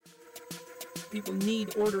People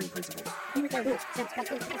need ordering principles.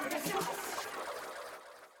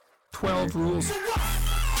 12 rules.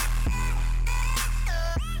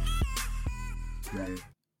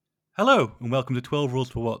 Hello, and welcome to 12 Rules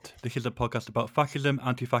for What? This is a podcast about fascism,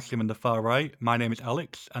 anti-fascism, and the far right. My name is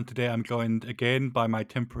Alex, and today I'm joined again by my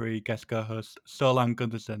temporary guest co-host, Solan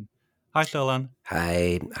Gunderson. Hi, Solan.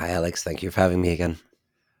 Hi, Alex. Thank you for having me again.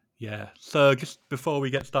 Yeah, so just before we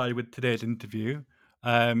get started with today's interview,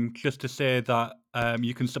 just to say that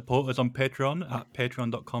you can support us on Patreon at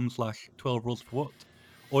patreon.com/12rulesforwhat,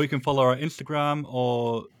 or you can follow our Instagram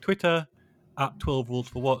or Twitter at 12 Rules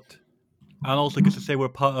for What. And also just to say we're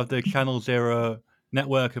part of the Channel Zero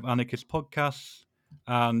network of anarchist podcasts,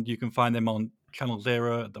 and you can find them on Channel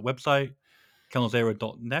Zero, the website,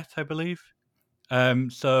 channelzero.net, I believe.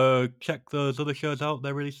 So check those other shows out;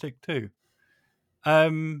 they're really sick too.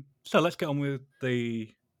 So let's get on with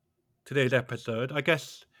today's episode. I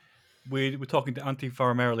guess we're talking to Anthony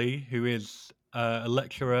Faramelli, who is a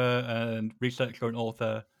lecturer and researcher and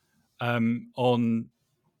author on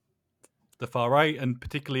the far right, and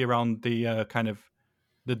particularly around the kind of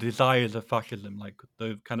the desires of fascism, like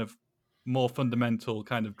the kind of more fundamental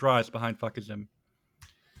kind of drives behind fascism.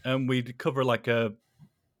 And we cover like kind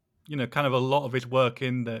of a lot of his work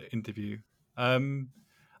in the interview.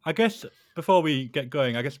 I guess before we get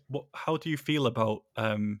going, how do you feel about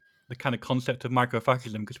the kind of concept of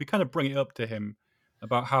microfascism? Because we kind of bring it up to him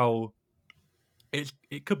about how it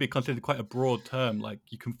could be considered quite a broad term. Like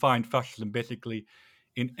you can find fascism basically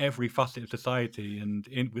in every facet of society, and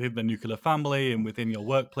within the nuclear family, and within your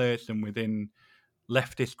workplace, and within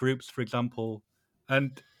leftist groups, for example.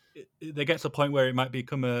 And there gets a point where it might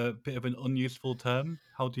become a bit of an unuseful term.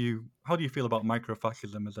 How do you feel about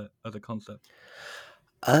microfascism as a concept?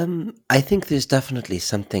 I think there's definitely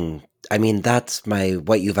something. I mean,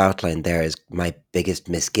 what you've outlined there is my biggest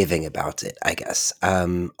misgiving about it, I guess.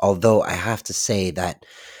 Although I have to say that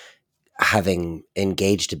having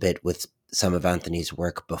engaged a bit with some of Anthony's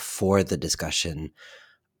work before the discussion,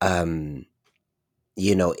 it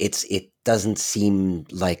doesn't seem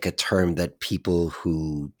like a term that people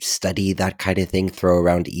who study that kind of thing throw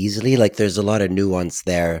around easily. Like there's a lot of nuance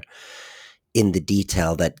there in the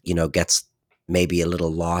detail that, gets maybe a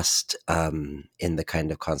little lost in the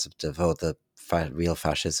kind of concept of, the real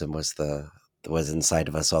fascism was inside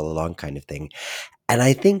of us all along kind of thing. And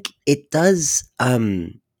I think it does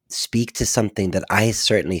speak to something that I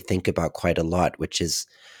certainly think about quite a lot, which is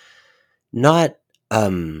not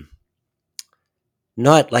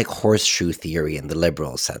not like horseshoe theory in the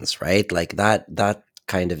liberal sense, right? Like that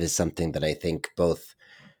kind of is something that I think both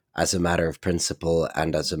as a matter of principle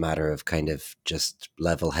and as a matter of kind of just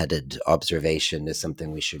level-headed observation is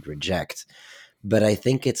something we should reject. But I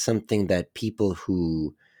think it's something that people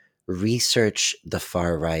who research the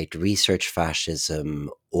far right, research fascism,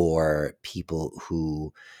 or people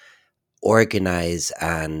who organize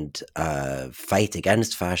and fight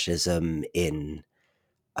against fascism in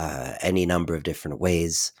any number of different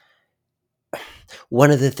ways.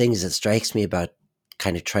 One of the things that strikes me about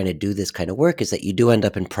kind of trying to do this kind of work is that you do end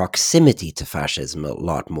up in proximity to fascism a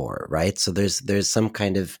lot more, right? So there's some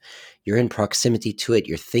kind of, you're in proximity to it,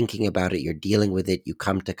 you're thinking about it, you're dealing with it, you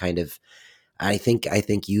come to kind of, I think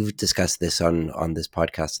you've discussed this on this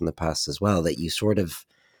podcast in the past as well, that you sort of,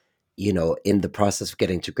 in the process of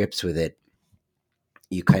getting to grips with it,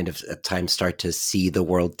 you kind of at times start to see the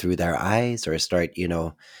world through their eyes, or start,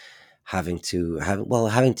 having to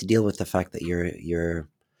deal with the fact that you're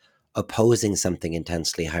opposing something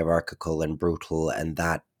intensely hierarchical and brutal, and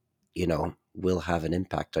that, will have an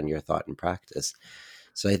impact on your thought and practice.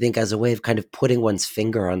 So I think as a way of kind of putting one's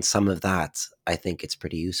finger on some of that, I think it's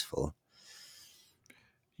pretty useful.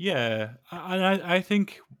 Yeah, and I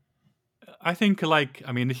think like,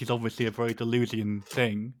 I mean, this is obviously a very Deleuzian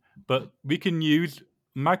thing, but we can use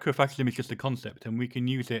microfascism is just a concept, and we can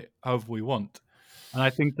use it however we want. And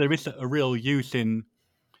I think there is a real use in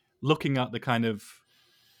looking at the kind of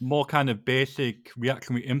more kind of basic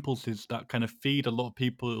reactionary impulses that kind of feed a lot of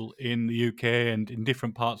people in the UK and in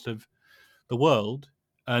different parts of the world,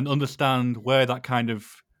 and understand where that kind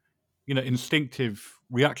of instinctive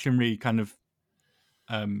reactionary kind of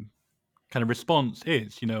response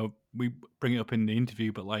is. We bring it up in the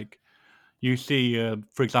interview, but like you see,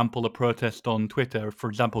 for example, a protest on Twitter, for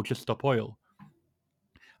example, Just Stop Oil,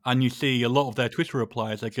 and you see a lot of their Twitter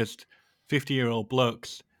replies are just 50-year-old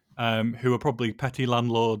blokes who are probably petty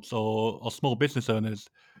landlords or small business owners,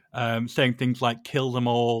 saying things like "kill them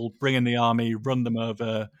all," "bring in the army," "run them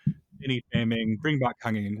over," "any taming," "bring back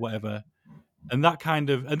hanging," whatever. And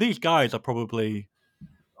these guys are probably,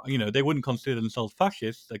 they wouldn't consider themselves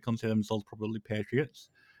fascists. They consider themselves probably patriots.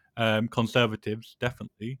 conservatives,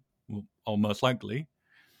 definitely, or most likely,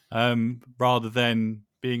 rather than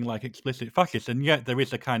being like explicit fascists. And yet there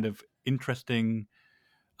is a kind of interesting,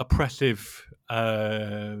 oppressive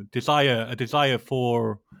a desire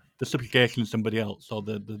for the subjugation of somebody else, or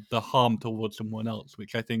the harm towards someone else,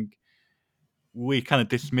 which I think we kind of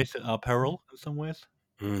dismiss at our peril in some ways.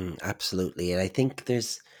 Absolutely, and I think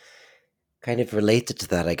there's kind of related to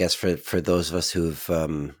that, I guess, for those of us who've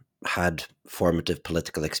had formative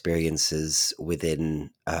political experiences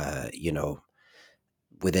within,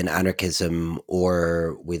 within anarchism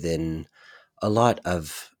or within a lot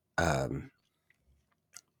of,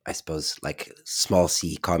 I suppose, like small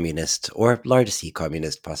c communist or large c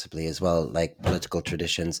communist, possibly as well, like political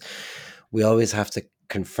traditions. We always have to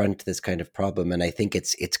confront this kind of problem, and I think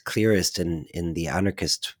it's clearest in the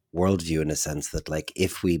anarchist worldview, in a sense that, like,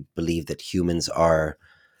 if we believe that humans are,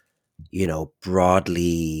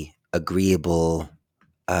 broadly agreeable,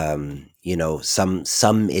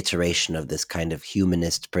 some iteration of this kind of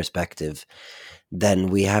humanist perspective, then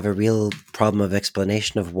we have a real problem of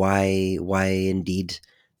explanation of why indeed,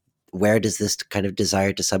 where does this kind of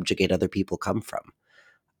desire to subjugate other people come from?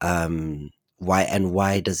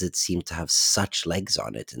 Why does it seem to have such legs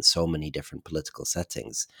on it in so many different political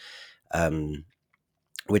settings? Um,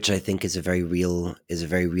 which I think is a very real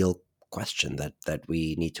question that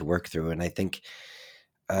we need to work through. And I think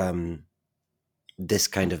um, this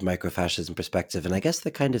kind of microfascism perspective, and I guess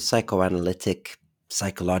the kind of psychoanalytic,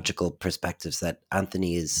 psychological perspectives that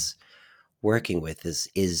Anthony is working with,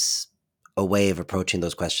 is a way of approaching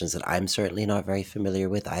those questions that I'm certainly not very familiar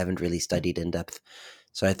with. I haven't really studied in depth,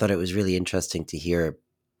 so I thought it was really interesting to hear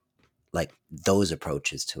like those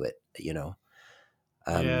approaches to it.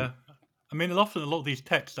 Um, Yeah, I mean, often a lot of these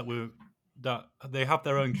texts that they have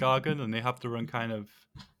their own jargon and they have their own kind of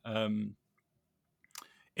um,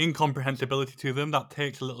 incomprehensibility to them that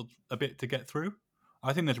takes a bit to get through.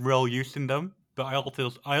 I think there's real use in them, but I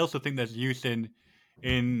also think there's use in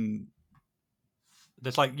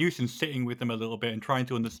there's like use in sitting with them a little bit and trying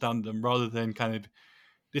to understand them rather than kind of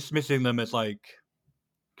dismissing them as like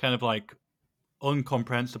kind of like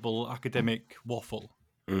incomprehensible academic waffle,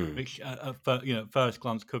 mm, which at first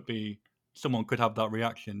glance someone could have that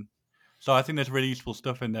reaction. So I think there's really useful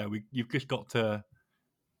stuff in there. You've just got to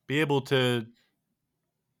be able to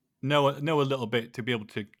know a little bit to be able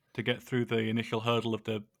to get through the initial hurdle of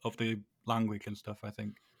the language and stuff. I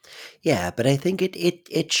think. yeah, but I think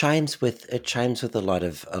it chimes with a lot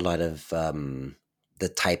of the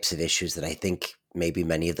types of issues that I think maybe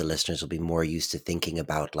many of the listeners will be more used to thinking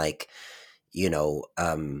about, like, you know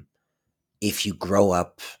um, if you grow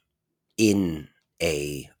up in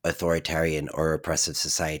a authoritarian or oppressive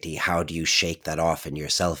society, how do you shake that off in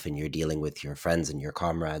yourself, and you're dealing with your friends and your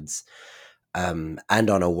comrades? And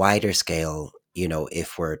on a wider scale,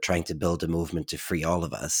 if we're trying to build a movement to free all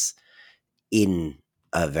of us in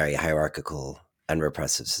a very hierarchical and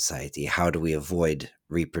repressive society, how do we avoid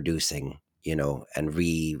reproducing, and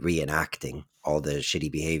reenacting all the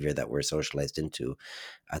shitty behavior that we're socialized into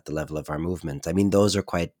at the level of our movement? I mean, those are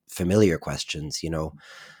quite familiar questions,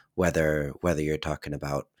 whether you're talking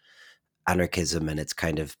about anarchism and its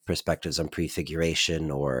kind of perspectives on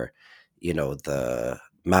prefiguration, or the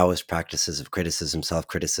Maoist practices of criticism,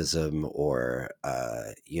 self-criticism, or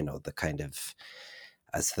the kind of,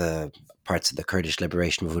 as the parts of the Kurdish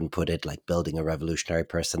liberation movement put it, like building a revolutionary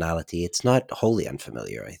personality. It's not wholly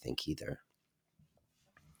unfamiliar, I think, either.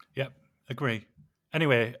 Yep, agree.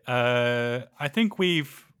 Anyway, I think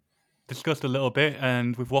we've discussed a little bit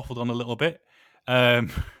and we've waffled on a little bit.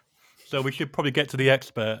 Um, so we should probably get to the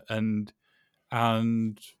expert and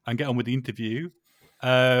and get on with the interview.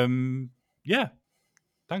 Yeah,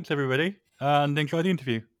 thanks everybody, and enjoy the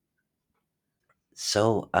interview.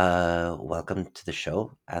 So, welcome to the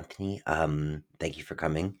show, Anthony. Thank you for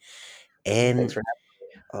coming. Thanks And for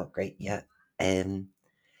oh, great, yeah. Um,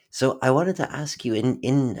 so I wanted to ask you,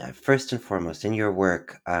 in first and foremost, in your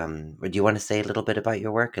work, do you want to say a little bit about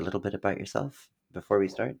your work, a little bit about yourself before we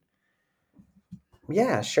start?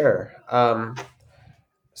 Yeah, sure.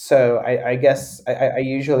 So I guess I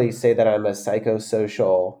usually say that I'm a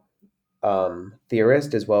psychosocial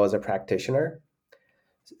theorist as well as a practitioner.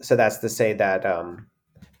 So that's to say that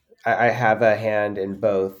I have a hand in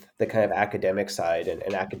both the kind of academic side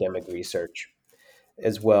and academic research,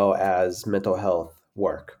 as well as mental health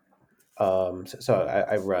work. So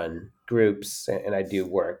I run groups and I do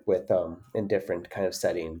work with in different kind of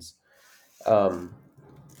settings, um,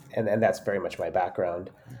 and that's very much my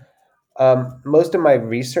background. Most of my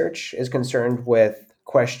research is concerned with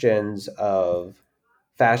questions of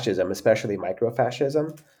fascism, especially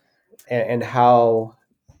microfascism, and how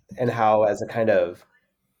as a kind of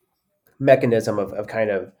mechanism of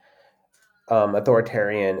kind of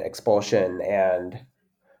authoritarian expulsion and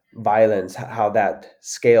violence, how that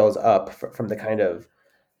scales up from the kind of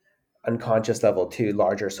unconscious level to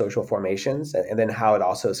larger social formations, and then how it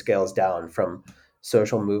also scales down from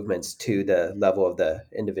social movements to the level of the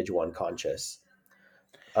individual unconscious,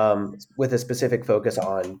 with a specific focus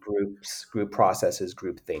on groups, group processes,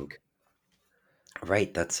 group think.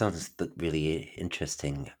 Right, that sounds really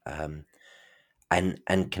interesting.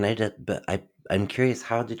 And can I just, but I'm curious,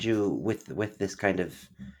 how did you, with this kind of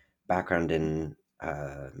background in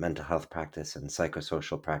mental health practice and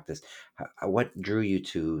psychosocial practice, what drew you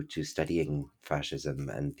to studying fascism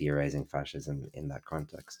and theorizing fascism in that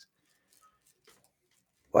context?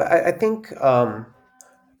 Well, I think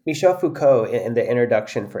Michel Foucault, in the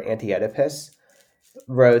introduction for Anti-Oedipus,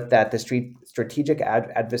 wrote that the strategic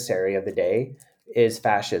adversary of the day is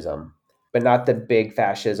fascism, but not the big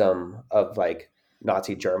fascism of like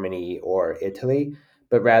Nazi Germany or Italy,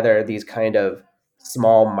 but rather these kind of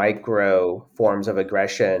small micro forms of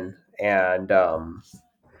aggression and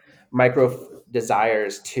micro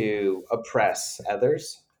desires to oppress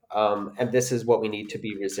others. And this is what we need to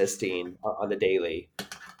be resisting on the daily.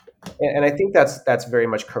 And I think that's very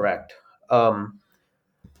much correct. Um,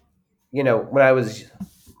 when I was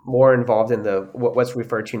more involved in the what's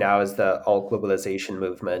referred to now as the alt globalization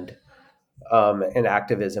movement, and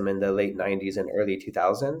activism in the late '90s and early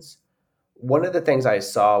 2000s, one of the things I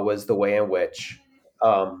saw was the way in which,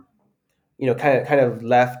 um, kind of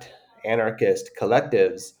left anarchist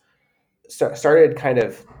collectives started kind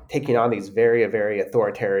of taking on these very, very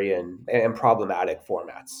authoritarian and problematic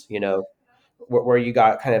formats. Where you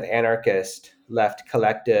got kind of anarchist left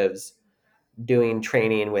collectives doing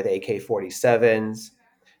training with AK-47s,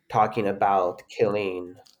 talking about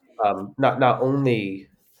killing, not only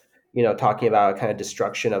talking about kind of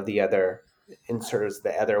destruction of the other, inserts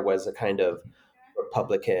the other was a kind of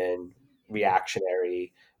Republican,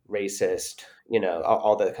 reactionary, racist,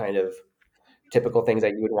 all the kind of typical things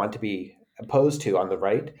that you would want to be opposed to on the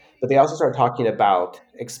right. But they also start talking about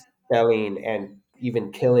expelling and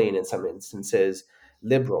even killing, in some instances,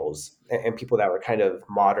 liberals and people that were kind of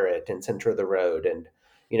moderate and center of the road. And,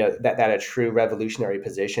 that a true revolutionary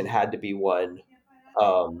position had to be one,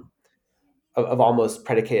 um, of almost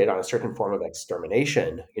predicated on a certain form of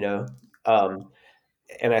extermination. Um,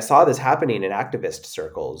 and I saw this happening in activist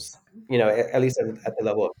circles, at least at the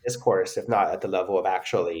level of discourse, if not at the level of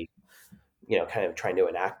actually, kind of trying to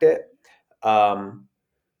enact it. Um,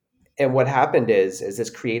 and what happened is this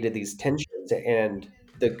created these tensions, and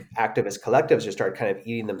the activist collectives just started kind of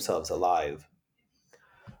eating themselves alive.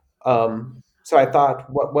 So I thought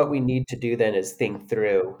what we need to do then is think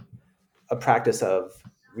through a practice of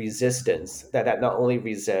resistance that not only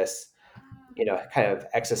resists, kind of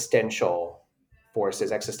existential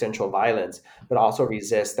forces, existential violence, but also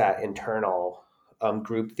resist that internal,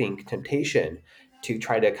 groupthink temptation to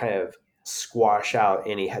try to kind of squash out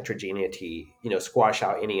any heterogeneity, squash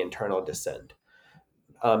out any internal dissent.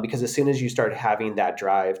 Because as soon as you start having that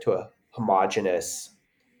drive to a homogenous,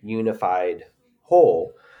 unified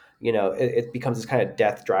whole, it becomes this kind of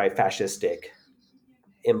death drive, fascistic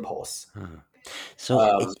impulse. Hmm. So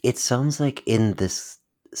Um, it sounds like in this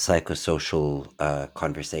psychosocial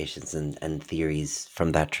conversations and theories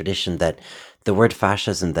from that tradition that the word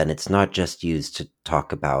fascism, then it's not just used to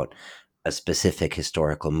talk about a specific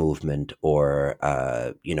historical movement or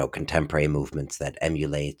contemporary movements that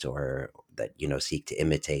emulate or that seek to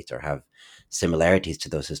imitate or have similarities to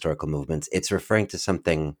those historical movements. It's referring to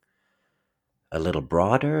something a little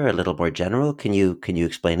broader, a little more general. Can you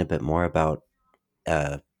explain a bit more about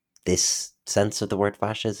uh, this sense of the word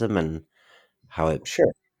fascism and how it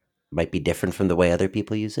sure, might be different from the way other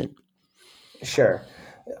people use it? sure.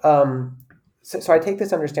 Um, so I take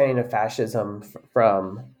this understanding of fascism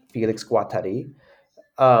from Felix Guattari.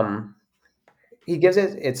 Um, he gives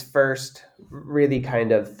it its first really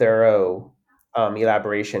kind of thorough,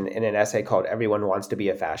 elaboration in an essay called "Everyone Wants to Be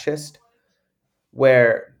a Fascist,"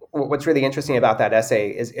 where what's really interesting about that essay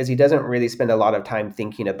is he doesn't really spend a lot of time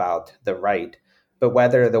thinking about the right, but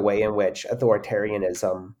whether the way in which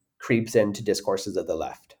authoritarianism creeps into discourses of the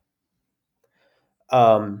left,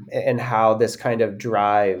 and how this kind of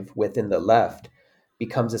drive within the left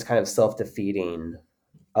becomes this kind of self-defeating,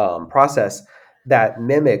 process that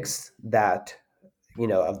mimics that,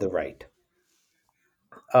 of the right.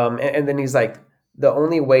 And then he's like, the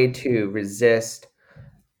only way to resist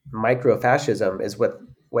microfascism is what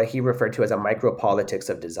he referred to as a micropolitics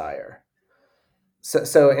of desire.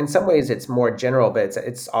 So in some ways it's more general, but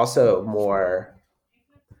it's also more,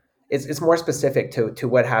 it's more specific to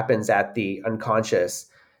what happens at the unconscious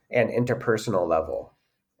and interpersonal level.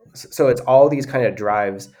 So it's all these kind of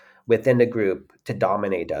drives within the group to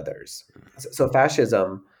dominate others. So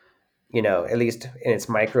fascism, at least in its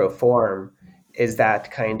micro form, is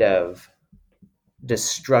that kind of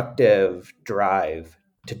destructive drive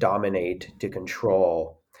to dominate, to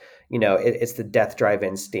control. It's the death drive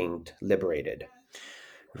instinct liberated.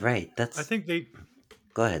 Right. I That's. think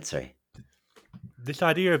Go ahead. Sorry. this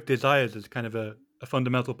idea of desires as kind of a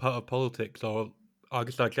fundamental part of politics, or I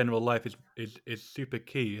guess our general life, is super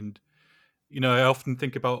key. And I often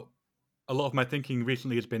think about a lot of my thinking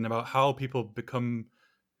recently has been about how people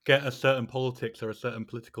get a certain politics or a certain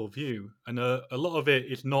political view, and a lot of it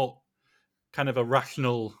is not kind of a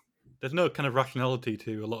rational. There's no kind of rationality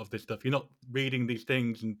to a lot of this stuff. You're not reading these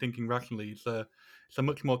things and thinking rationally. It's a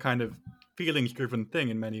much more kind of feelings driven thing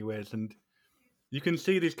in many ways, and you can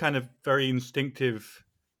see these kind of very instinctive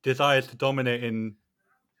desires to dominate in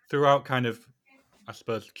throughout kind of, I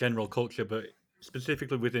suppose, general culture, but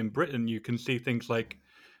specifically within Britain, you can see things like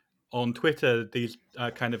on Twitter these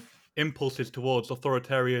kind of impulses towards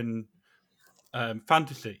authoritarian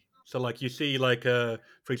fantasy. So, like, you see, like, for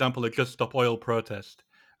example, a Just Stop Oil protest,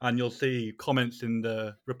 and you'll see comments in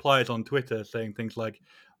the replies on Twitter saying things like,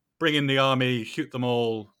 "Bring in the army, shoot them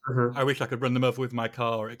all. Mhm. I wish I could run them over with my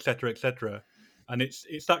car," etc., etc. And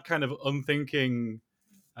it's that kind of unthinking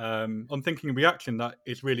reaction that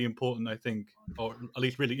is really important, I think, or at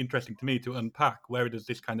least really interesting to me to unpack. Where does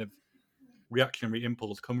this kind of reactionary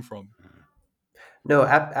impulse come from? No,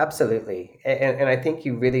 absolutely. And I think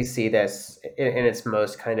you really see this in its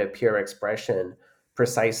most kind of pure expression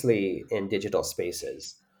precisely in digital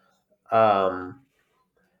spaces. Um,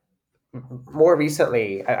 More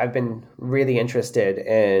recently, I've been really interested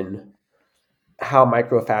in how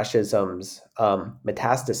microfascisms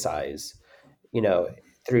metastasize, you know,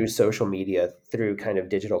 through social media, through kind of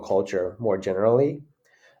digital culture more generally,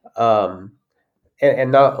 um,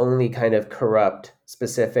 and not only kind of corrupt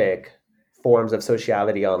specific forms of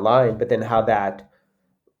sociality online, but then how that,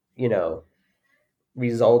 you know,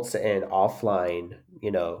 results in offline,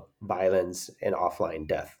 violence and offline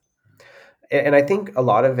death. And I think a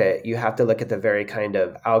lot of it, you have to look at the very kind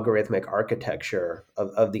of algorithmic architecture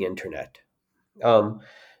of the internet. Um,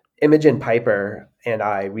 Imogen Piper and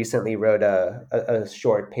I recently wrote a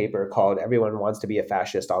short paper called "Everyone Wants to Be a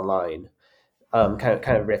Fascist Online,"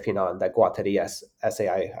 kind of riffing on that Guattari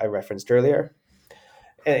essay I referenced earlier.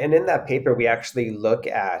 And in that paper, we actually look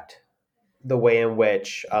at the way in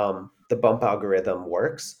which the bump algorithm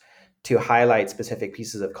works to highlight specific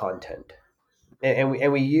pieces of content. And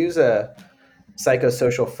we use a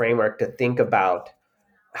psychosocial framework to think about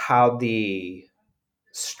how the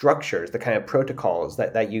structures, the kind of protocols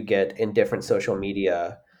that you get in different social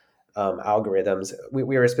media algorithms. We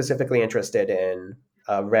were specifically interested in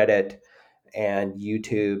Reddit and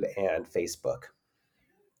YouTube and Facebook,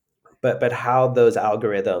 but how those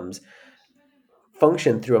algorithms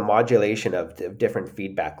function through a modulation of different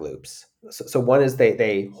feedback loops. So one is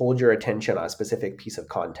they hold your attention on a specific piece of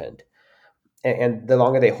content, and the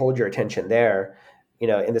longer they hold your attention there,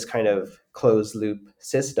 in this kind of closed loop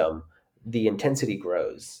system, the intensity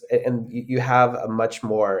grows, and you have a much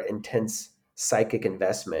more intense psychic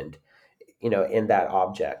investment, in that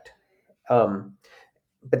object. Um,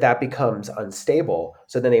 but that becomes unstable.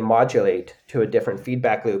 So then they modulate to a different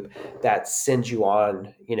feedback loop that sends you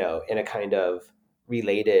on, in a kind of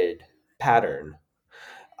related pattern,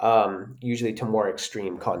 usually to more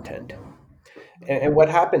extreme content. And what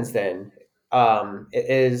happens then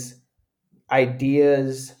is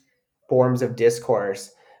ideas, forms of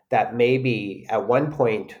discourse that maybe at one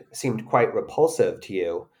point seemed quite repulsive to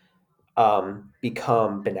you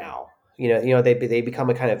become banal. They become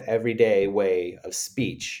a kind of everyday way of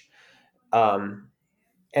speech. Um,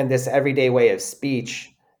 and this everyday way of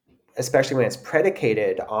speech, especially when it's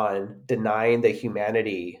predicated on denying the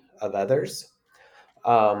humanity of others,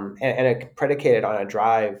 and it predicated on a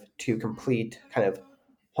drive to complete kind of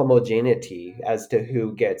homogeneity as to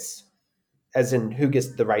who gets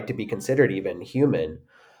the right to be considered even human,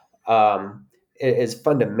 um, is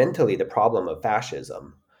fundamentally the problem of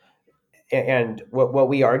fascism. And what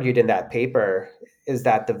we argued in that paper is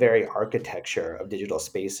that the very architecture of digital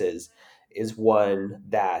spaces is one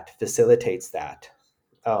that facilitates that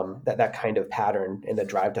kind of pattern and the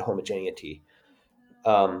drive to homogeneity.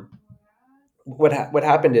 Um, what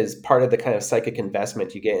happened is part of the kind of psychic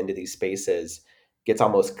investment you get into these spaces gets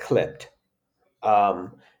almost clipped,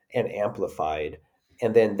 um, and amplified,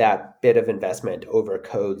 and then that bit of investment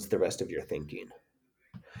overcodes the rest of your thinking.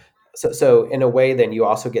 So in a way, then you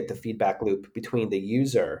also get the feedback loop between the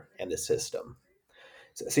user and the system.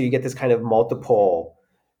 So you get this kind of multiple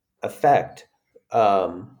effect,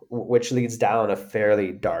 which leads down a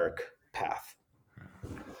fairly dark path.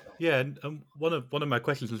 Yeah, and one of my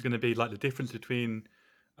questions was going to be like the difference between,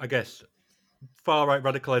 I guess, far right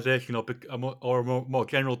radicalization or more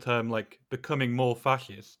general term like becoming more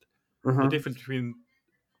fascist. The Hmm. difference between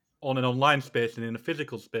on an online space and in a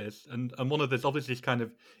physical space, and one of this obviously is kind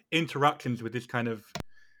of interactions with this kind of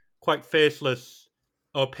quite faceless,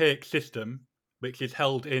 opaque system, which is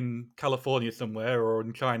held in California somewhere or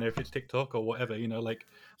in China if it's TikTok or whatever, like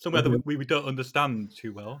somewhere that Hmm. we don't understand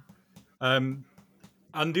too well. Um,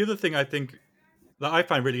 and the other thing I think that I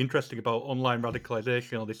find really interesting about online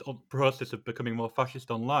radicalization or this process of becoming more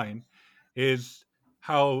fascist online is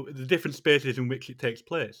how the different spaces in which it takes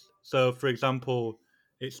place. So, for example,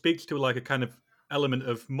 it speaks to like a kind of element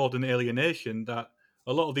of modern alienation that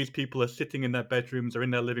a lot of these people are sitting in their bedrooms or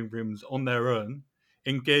in their living rooms on their own,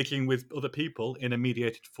 engaging with other people in a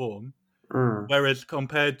mediated form. Mm. Whereas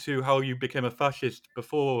compared to how you became a fascist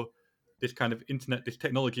before this kind of internet, this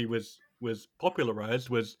technology was popularized,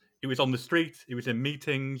 was it was on the street, it was in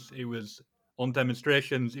meetings, it was on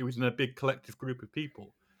demonstrations, it was in a big collective group of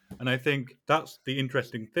people. And I think that's the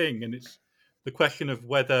interesting thing. And it's the question of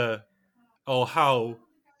whether or how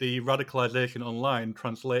the radicalization online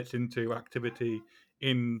translates into activity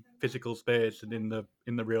in physical space and in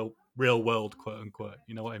the real world, quote unquote.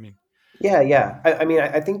 You know what I mean? Yeah, yeah. I mean,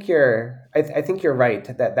 I think I think you're right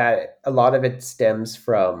that a lot of it stems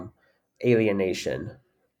from alienation.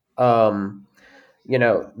 Um,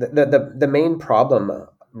 the main problem,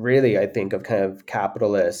 really, I think, of kind of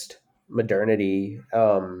capitalist modernity,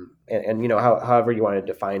 and however you want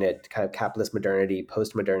to define it, kind of capitalist modernity,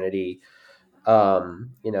 post modernity,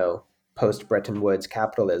 um, you know, post Bretton Woods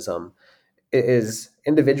capitalism, is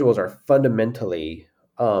individuals are fundamentally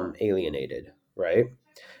alienated, right?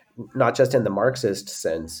 Not just in the Marxist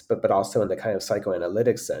sense, but also in the kind of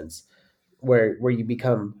psychoanalytic sense, where you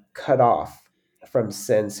become cut off from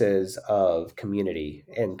senses of community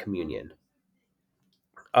and communion.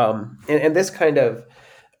 And this kind of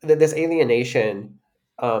this alienation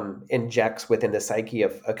injects within the psyche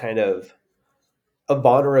of a kind of a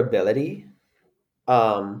vulnerability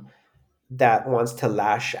um, that wants to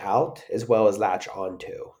lash out as well as latch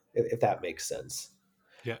onto, if that makes sense.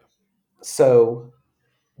 Yeah. So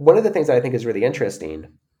one of the things that I think is really interesting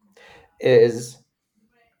is,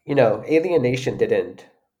 alienation didn't,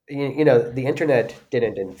 the internet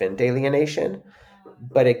didn't invent alienation,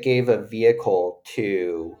 but it gave a vehicle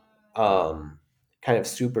to um, kind of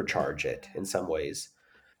supercharge it in some ways.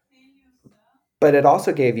 But it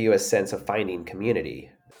also gave you a sense of finding community.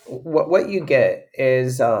 What you get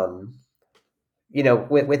is, within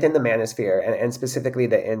the manosphere, and specifically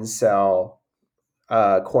the incel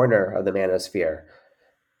corner of the manosphere,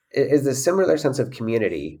 is a similar sense of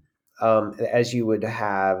community as you would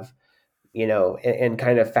have, in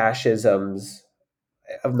kind of fascisms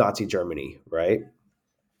of Nazi Germany, right?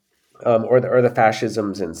 Or the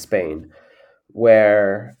fascisms in Spain,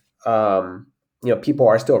 where people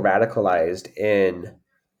are still radicalized in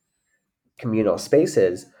communal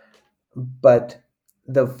spaces, but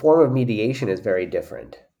the form of mediation is very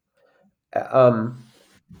different. Um,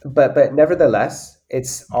 but nevertheless,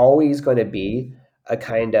 it's always going to be a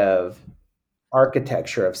kind of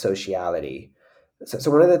architecture of sociality.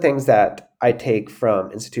 So one of the things that I take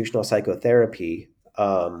from institutional psychotherapy,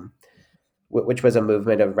 which was a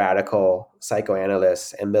movement of radical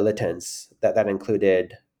psychoanalysts and militants that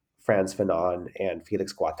included Franz Fanon and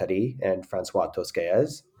Felix Guattari and Francois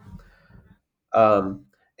Tosquelles, um,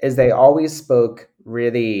 is they always spoke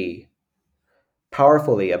really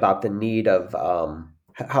powerfully about the need of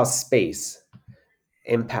how space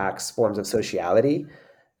impacts forms of sociality,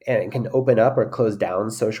 and it can open up or close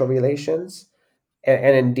down social relations.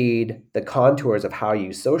 And indeed, the contours of how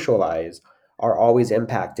you socialize are always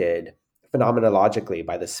impacted phenomenologically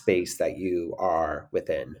by the space that you are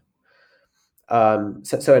within.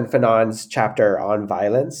 So in Fanon's chapter on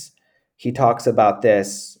violence, he talks about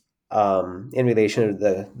this in relation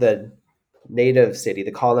to the native city,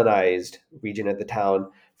 the colonized region of the town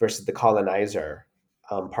versus the colonizer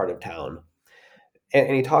part of town.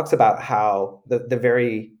 And he talks about how the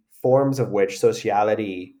very forms of which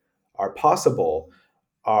sociality are possible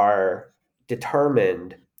are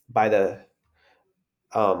determined by the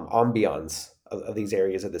ambiance of these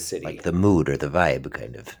areas of the Like city. the mood or the vibe,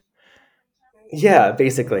 kind of. Yeah,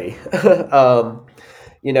 basically. um,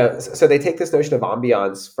 so they take this notion of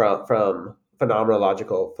ambiance from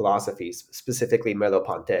phenomenological philosophies, specifically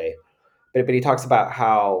Merleau-Ponty, but he talks about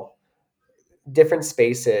how different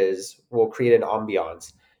spaces will create an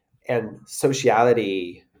ambiance, and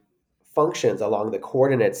sociality functions along the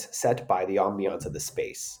coordinates set by the ambiance of the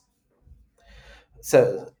space.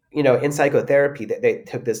 in psychotherapy, that they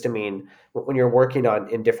took this to mean when you're working on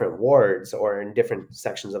in different wards or in different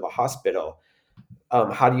sections of a hospital,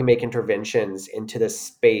 how do you make interventions into the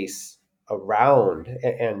space around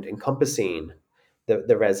and encompassing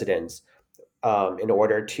the residents, in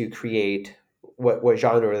order to create what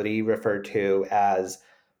Jean Rulli referred to as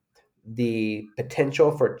the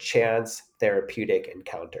potential for chance therapeutic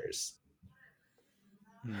encounters.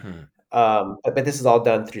 Hmm. Hmm. But this is all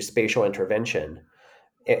done through spatial intervention,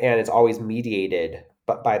 and it's always mediated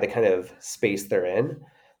by the kind of space they're in.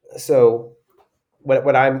 So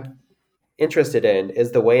what I'm interested in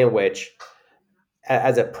is the way in which,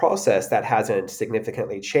 as a process that hasn't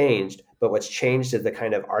significantly changed, but what's changed is the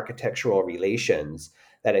kind of architectural relations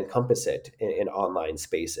that encompass it in online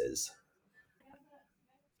spaces.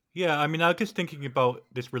 Yeah, I mean, I was just thinking about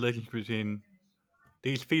this relationship between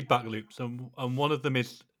these feedback loops, and one of them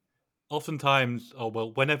is oftentimes, or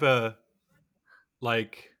well, whenever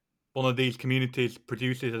like one of these communities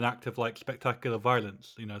produces an act of like spectacular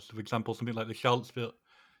violence, so for example, something like the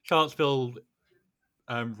Charlottesville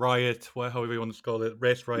riot, however you want to call it,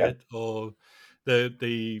 race Yeah. riot, or the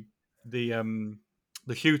the the um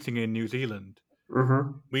the shooting in New Zealand,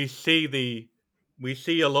 Mm-hmm. we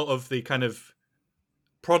see a lot of the kind of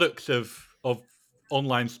products of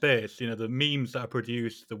online space. The memes that are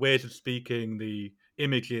produced, the ways of speaking, the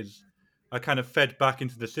images are kind of fed back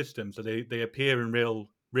into the system, so they appear in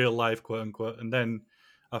real life, quote unquote, and then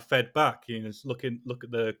are fed back. Look at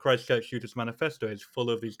the Christchurch Shooters Manifesto. It's full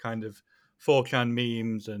of these kind of 4chan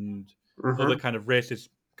memes and other Mm-hmm. kind of racist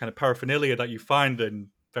kind of paraphernalia that you find in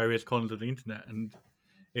various corners of the internet. And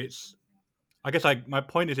it's I guess my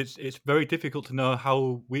point is it's very difficult to know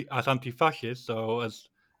how we, as anti-fascists or as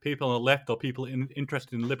people on the left or people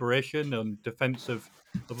interested in liberation and defense of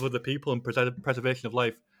other people and preservation of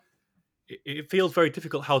life, it feels very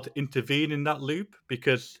difficult how to intervene in that loop,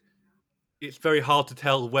 because it's very hard to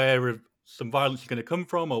tell where some violence is going to come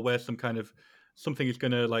from, or where some kind of something is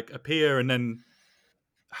going to like appear, and then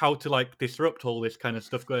how to like disrupt all this kind of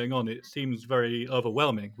stuff going on. It seems very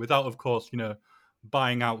overwhelming without, of course,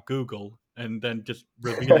 buying out Google and then just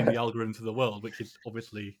revealing the algorithm to the world, which is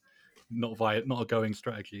obviously not a going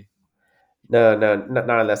strategy. No, no, not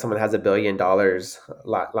unless someone has $1 billion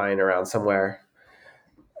lying around somewhere.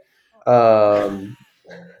 Um,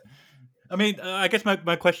 I mean, I guess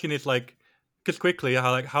my question is like, just quickly,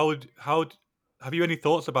 have you any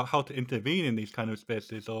thoughts about how to intervene in these kind of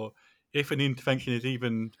spaces, or if an intervention is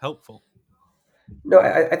even helpful? no,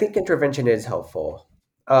 I think intervention is helpful.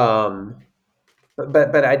 Um,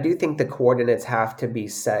 but I do think the coordinates have to be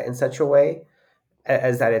set in such a way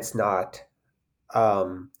as that it's not,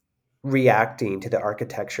 um, reacting to the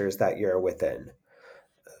architectures that you're within.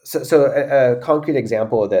 So a concrete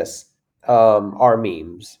example of this, are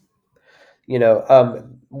memes.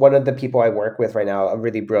 One of the people I work with right now, a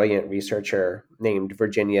really brilliant researcher named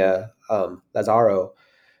Virginia, Lazaro.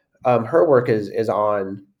 Her work is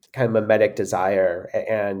on kind of mimetic desire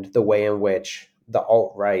and the way in which the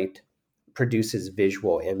alt right produces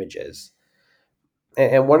visual images.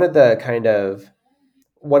 And one of the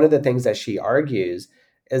things that she argues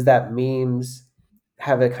is that memes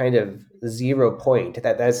have a kind of zero point,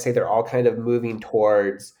 that's say they're all kind of moving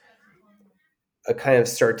towards a kind of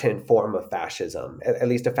certain form of fascism, at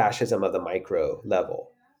least a fascism of the micro level.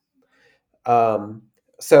 Um,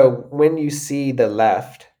 so when you see the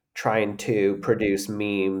left trying to produce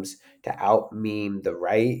memes to out meme the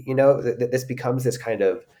right, this becomes this kind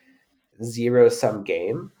of zero sum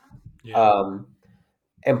game. Yeah, Um,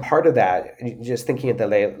 and part of that, just thinking at the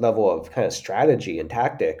level of kind of strategy and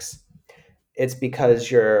tactics, it's because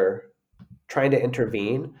you're trying to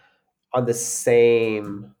intervene on the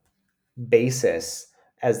same basis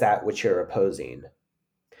as that which you're opposing.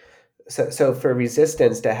 So for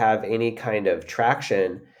resistance to have any kind of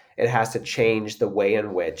traction, it has to change the way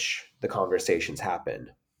in which the conversations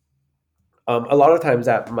happen. A lot of times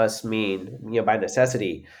that must mean, by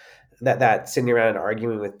necessity, that sitting around and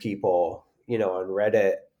arguing with people, on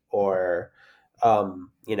Reddit, or,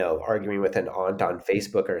 arguing with an aunt on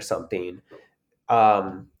Facebook or something,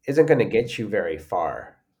 isn't going to get you very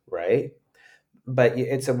far, right? But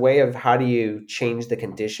it's a way of how do you change the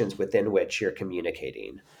conditions within which you're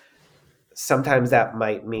communicating. Sometimes that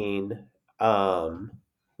might mean, um,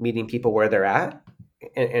 meeting people where they're at,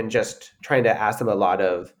 and just trying to ask them a lot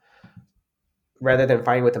of, rather than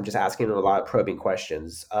fighting with them, just asking them a lot of probing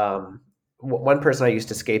questions. One person I used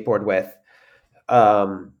to skateboard with,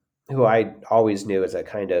 um, who I always knew as a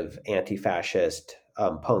kind of anti-fascist,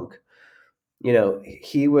 punk,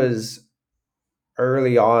 he was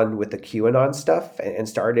early on with the QAnon stuff, and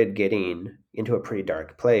started getting into a pretty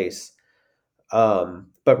dark place.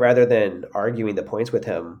 But rather than arguing the points with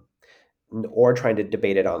him or trying to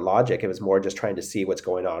debate it on logic, it was more just trying to see what's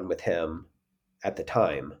going on with him at the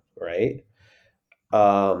time, right?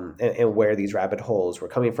 And where these rabbit holes were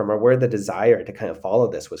coming from, or where the desire to kind of follow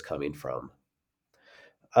this was coming from.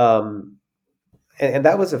 Um, and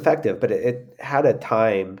that was effective, but it had a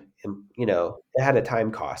time, it had a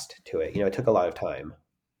time cost to it. It took a lot of time.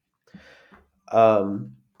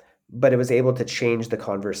 Um, but it was able to change the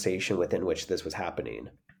conversation within which this was happening.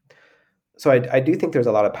 So I do think there's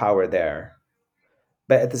a lot of power there.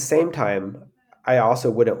 But at the same time, I also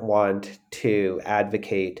wouldn't want to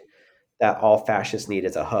advocate that all fascists need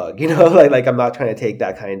is a hug. Like I'm not trying to take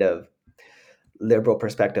that kind of liberal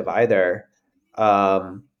perspective either.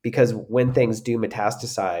 Because when things do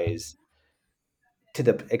metastasize to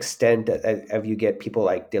the extent of you get people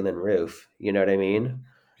like Dylan Roof, you know what I mean?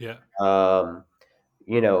 Yeah. Um,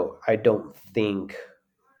 I don't think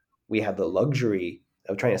we have the luxury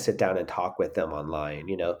of trying to sit down and talk with them online.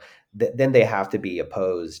 Then they have to be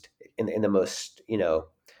opposed in the most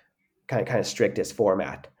kind of strictest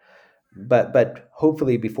format. But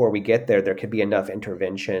hopefully before we get there, there could be enough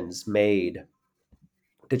interventions made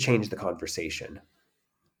to change the conversation.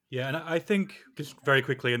 Yeah, and I think just very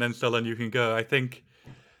quickly, and then Stellan, you can go. I think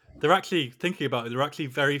they're actually thinking about it. There are actually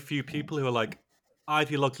very few people who are like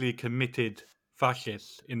ideologically committed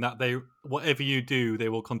fascists. In that they, whatever you do, they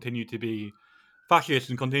will continue to be fascists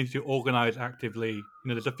and continue to organize actively.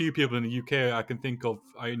 There's a few people in the UK I can think of.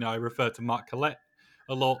 I refer to Mark Collett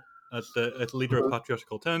a lot as the leader of Mhm.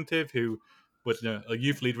 Patriotic Alternative, who was a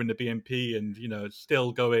youth leader in the BNP and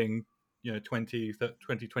still going 20,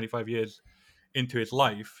 25 years into his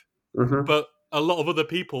life. Mhm. But a lot of other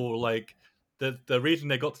people, like the reason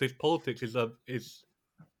they got to this politics is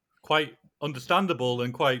quite understandable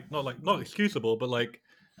and quite not excusable, but like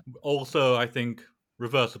also I think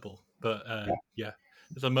reversible. But Yeah. yeah,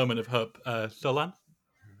 there's a moment of hope. Solan?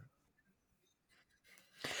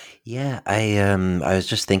 Yeah, I was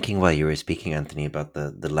just thinking while you were speaking, Anthony, about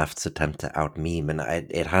the left's attempt to out meme, and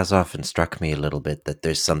it has often struck me a little bit that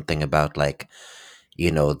there's something about like,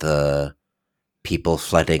 the people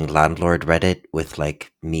flooding landlord Reddit with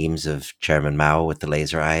like memes of Chairman Mao with the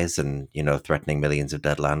laser eyes and threatening millions of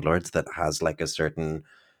dead landlords that has like a certain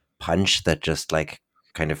punch that just like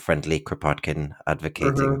kind of friendly Kropotkin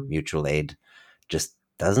advocating Mhm. mutual aid just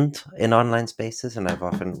doesn't in online spaces, and I've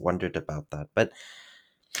often wondered about that. But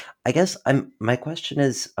I guess my question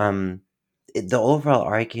is the overall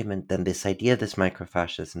argument, then this idea of this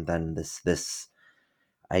microfascism, then this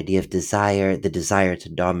idea of the desire to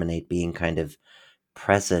dominate being kind of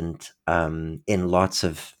present in lots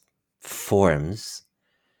of forms.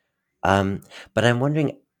 Um, but I'm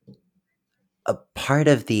wondering, a part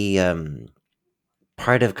of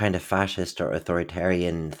kind of fascist or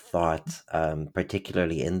authoritarian thought,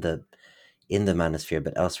 particularly in the manosphere,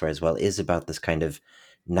 but elsewhere as well, is about this kind of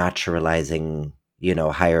naturalizing,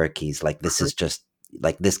 hierarchies. Like this is just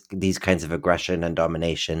like these kinds of aggression and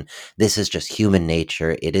domination. This is just human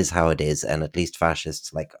nature. It is how it is, and at least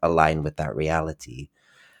fascists like align with that reality.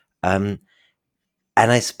 Um,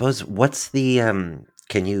 and I suppose what's the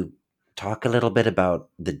can you talk a little bit about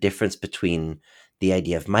the difference between the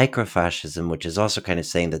idea of microfascism, which is also kind of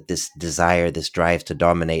saying that this desire, this drive to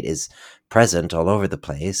dominate is present all over the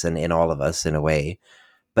place and in all of us in a way,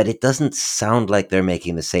 but it doesn't sound like they're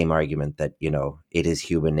making the same argument that, it is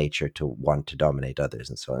human nature to want to dominate others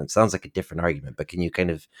and so on. It sounds like a different argument, but can you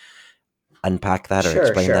kind of unpack that or Sure,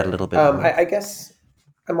 explain that a sure. little bit more? I guess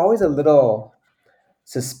I'm always a little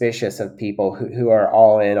suspicious of people who are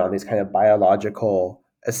all in on these kind of biological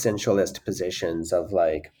essentialist positions of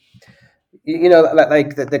like,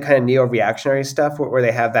 like the kind of neo-reactionary stuff where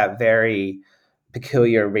they have that very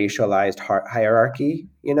peculiar racialized hierarchy,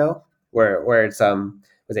 where it's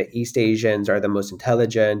was it East Asians are the most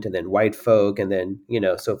intelligent, and then white folk, and then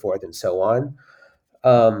so forth and so on.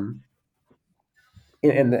 Um,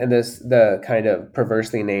 and this the kind of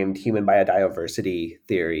perversely named human biodiversity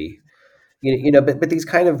theory, but these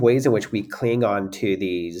kind of ways in which we cling on to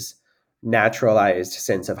these naturalized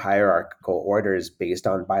sense of hierarchical orders based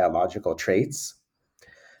on biological traits.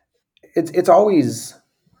 It's always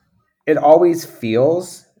it always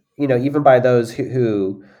feels, even by those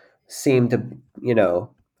who seem to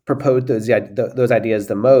propose those ideas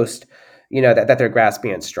the most, that they're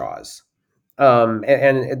grasping at straws,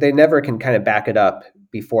 and they never can kind of back it up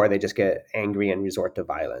before they just get angry and resort to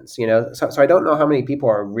violence. So I don't know how many people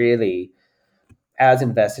are really as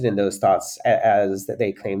invested in those thoughts as that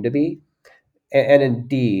they claim to be. And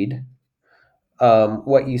indeed,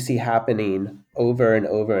 what you see happening over and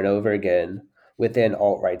over and over again within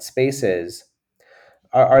alt-right spaces,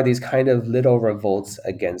 are these kind of little revolts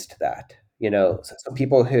against that. So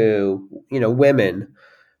people who, women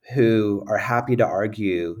who are happy to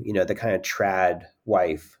argue, the kind of trad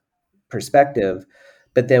wife perspective,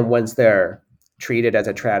 but then once they're treated as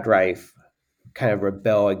a trad wife, kind of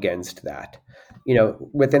rebel against that,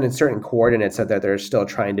 within a certain coordinates so that they're still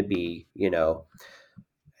trying to be,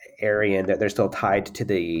 Aryan, that they're still tied to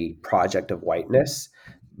the project of whiteness,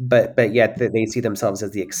 but yet they see themselves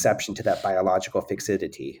as the exception to that biological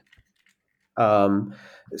fixity. Um,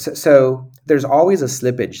 so there's always a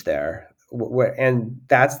slippage there, and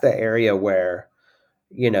that's the area where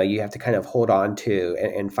you have to kind of hold on to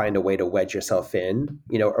and find a way to wedge yourself in,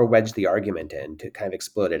 or wedge the argument in to kind of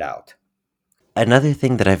explode it out. Another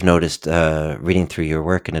thing that I've noticed reading through your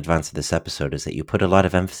work in advance of this episode is that you put a lot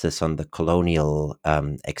of emphasis on the colonial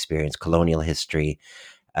experience, colonial history,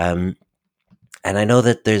 um, and I know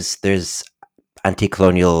that there's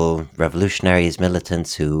anti-colonial revolutionaries,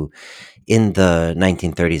 militants who, in the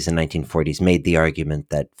 1930s and 1940s, made the argument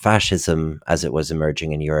that fascism, as it was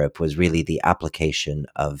emerging in Europe, was really the application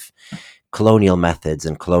of colonial methods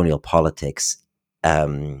and colonial politics,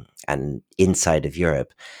 and inside of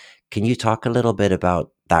Europe. Can you talk a little bit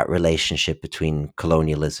about that relationship between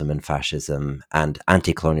colonialism and fascism, and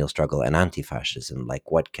anti-colonial struggle and anti-fascism? Like,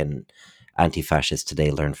 what can anti-fascists today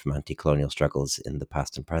learn from anti-colonial struggles in the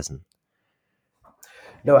past and present?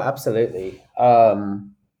 No, absolutely.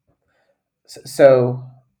 So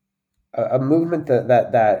a movement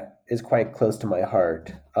that is quite close to my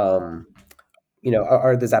heart, are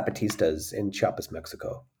the Zapatistas in Chiapas,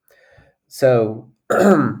 Mexico. So,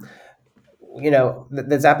 the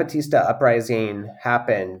Zapatista uprising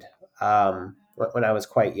happened when I was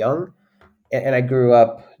quite young, and I grew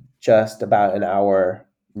up just about an hour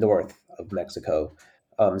north of Mexico.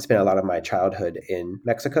 Spent a lot of my childhood in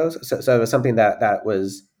Mexico, so it was something that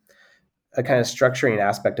was a kind of structuring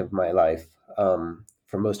aspect of my life,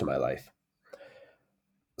 for most of my life.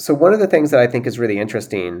 So one of the things that I think is really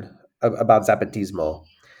interesting about Zapatismo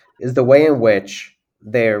is the way in which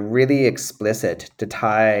they're really explicit to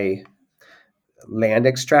tie land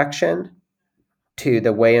extraction to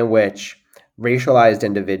the way in which racialized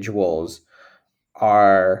individuals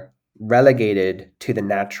are relegated to the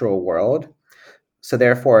natural world. So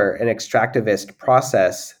therefore, an extractivist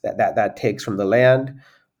process that takes from the land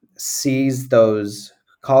sees those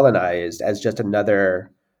colonized as just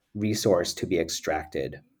another resource to be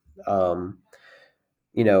extracted. Um,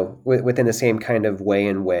 within the same kind of way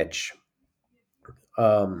in which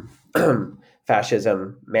um,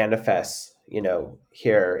 fascism manifests,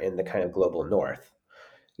 here in the kind of global north.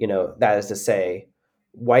 That is to say,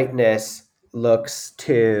 whiteness looks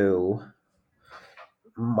to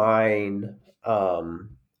mine,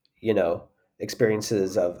 you know,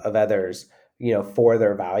 experiences of others, for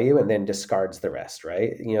their value, and then discards the rest,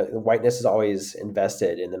 right? Whiteness is always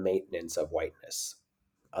invested in the maintenance of whiteness,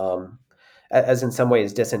 um, as in some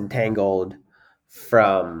ways disentangled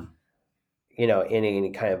from,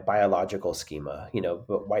 any kind of biological schema,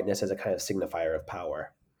 but whiteness as a kind of signifier of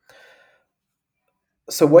power.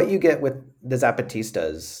 So what you get with the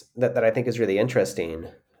Zapatistas that I think is really interesting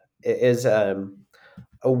is a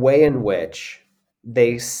way in which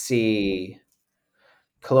they see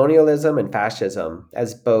colonialism and fascism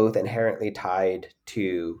as both inherently tied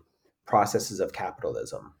to processes of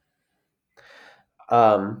capitalism.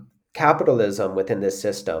 Capitalism within this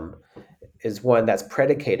system is one that's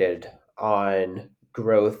predicated on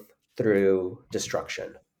growth through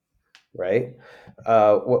destruction, right?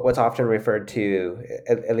 What's often referred to,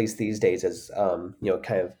 at least these days, as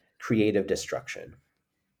kind of creative destruction.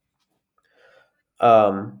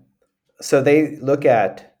 Um, so they look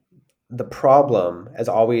at the problem as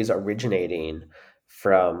always originating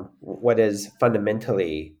from what is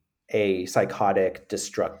fundamentally a psychotic,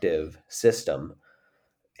 destructive system.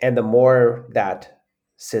 And the more that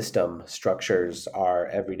system structures our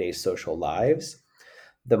everyday social lives,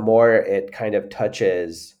 the more it kind of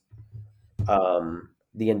touches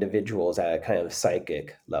the individuals at a kind of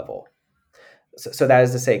psychic level. So that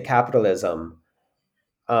is to say, capitalism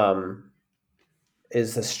um,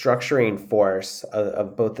 is the structuring force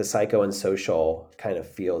of both the psycho and social kind of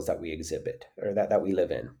fields that we exhibit, or that we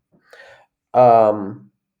live in.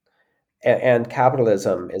 Um, and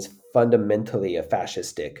capitalism is fundamentally a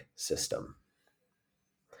fascistic system.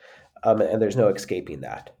 And there's no escaping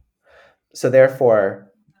that. So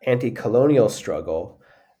therefore, anti-colonial struggle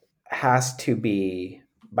has to be,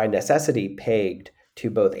 by necessity, pegged to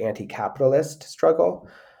both anti-capitalist struggle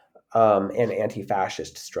and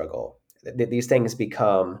anti-fascist struggle. These things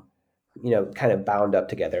become, kind of bound up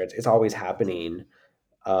together. It's always happening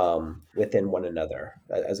within one another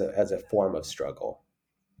as a form of struggle.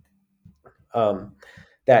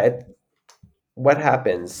 that what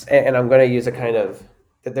happens, and I'm going to use a kind of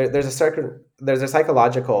there's a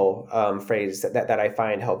psychological phrase that I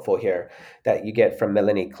find helpful here that you get from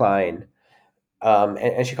Melanie Klein,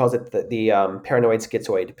 and she calls it the paranoid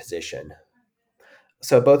schizoid position.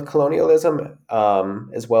 So both colonialism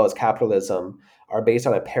as well as capitalism are based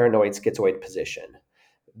on a paranoid schizoid position.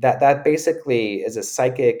 That basically is a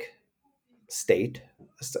psychic state,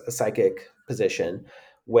 a psychic position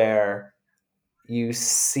where you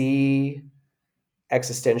see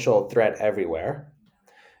existential threat everywhere.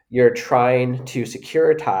 You're trying to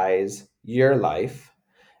securitize your life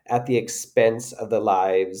at the expense of the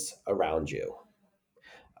lives around you.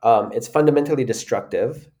 It's fundamentally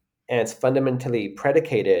destructive, and it's fundamentally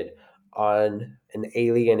predicated on an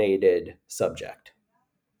alienated subject.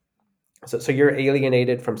 So you're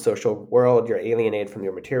alienated from social world, you're alienated from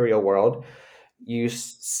your material world. You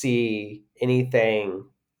see anything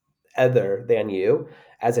other than you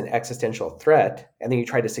as an existential threat, and then you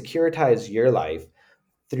try to securitize your life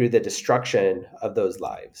through the destruction of those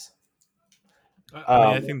lives. I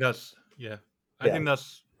mean, I Um, think that's yeah. I yeah, think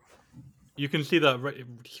that's you can see that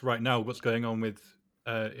right now what's going on with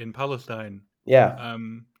in Palestine, yeah,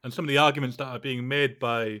 and some of the arguments that are being made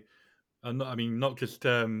by, I mean, not just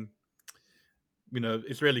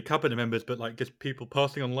Israeli cabinet members, but like just people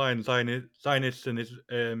posting online, Zionists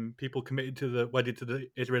and people committed to the wedded to the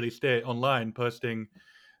Israeli state online, posting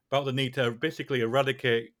about the need to basically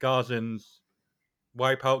eradicate Gazans,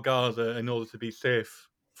 wipe out Gaza in order to be safe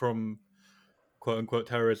from quote unquote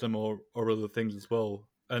terrorism or other things as well.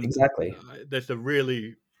 And exactly. there's a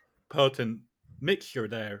really potent mixture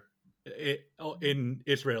there in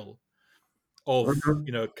Israel of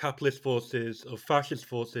Mhm. capitalist forces, of fascist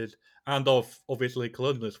forces, and of obviously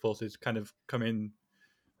colonialist forces, kind of coming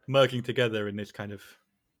merging together in this kind of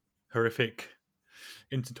horrific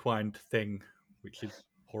intertwined thing, which is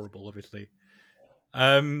horrible, obviously.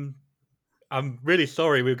 Um, I'm really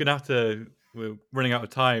sorry. We're running out of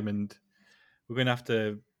time, and we're gonna have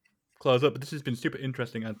to close up. But this has been super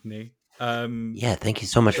interesting, Anthony. Yeah, thank you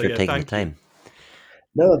so much So for yeah, taking the thank you. time.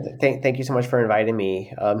 No, thank you so much for inviting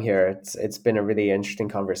me here. It's been a really interesting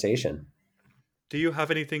conversation Do you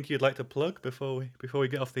have anything you'd like to plug before we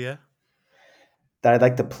get off the air? that I'd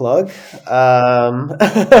like to plug.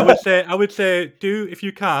 I would say do if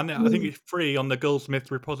you can. I think it's free on the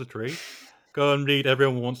Goldsmith repository. Go and read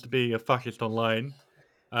Everyone Wants to Be a Fascist online.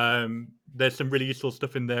 There's some really useful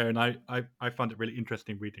stuff in there, and I found it really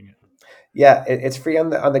interesting reading it. Yeah, it's free on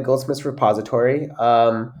the Goldsmiths repository.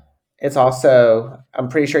 It's also, I'm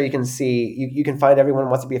pretty sure you can see, you can find Everyone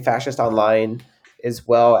Wants to Be a Fascist online, as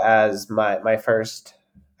well as my first,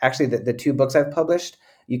 actually the two books I've published.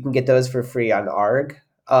 You can get those for free on ARG.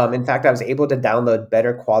 In fact, I was able to download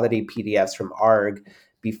better quality PDFs from ARG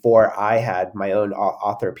before I had my own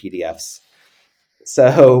author PDFs.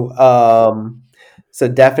 So so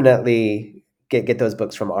definitely get those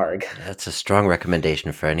books from ARG. That's a strong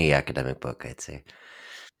recommendation for any academic book, I'd say.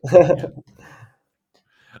 Yeah.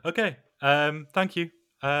 Okay. Thank you.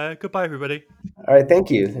 Goodbye, everybody. All right, thank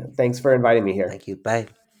you. Thanks for inviting me here. Thank you. Bye.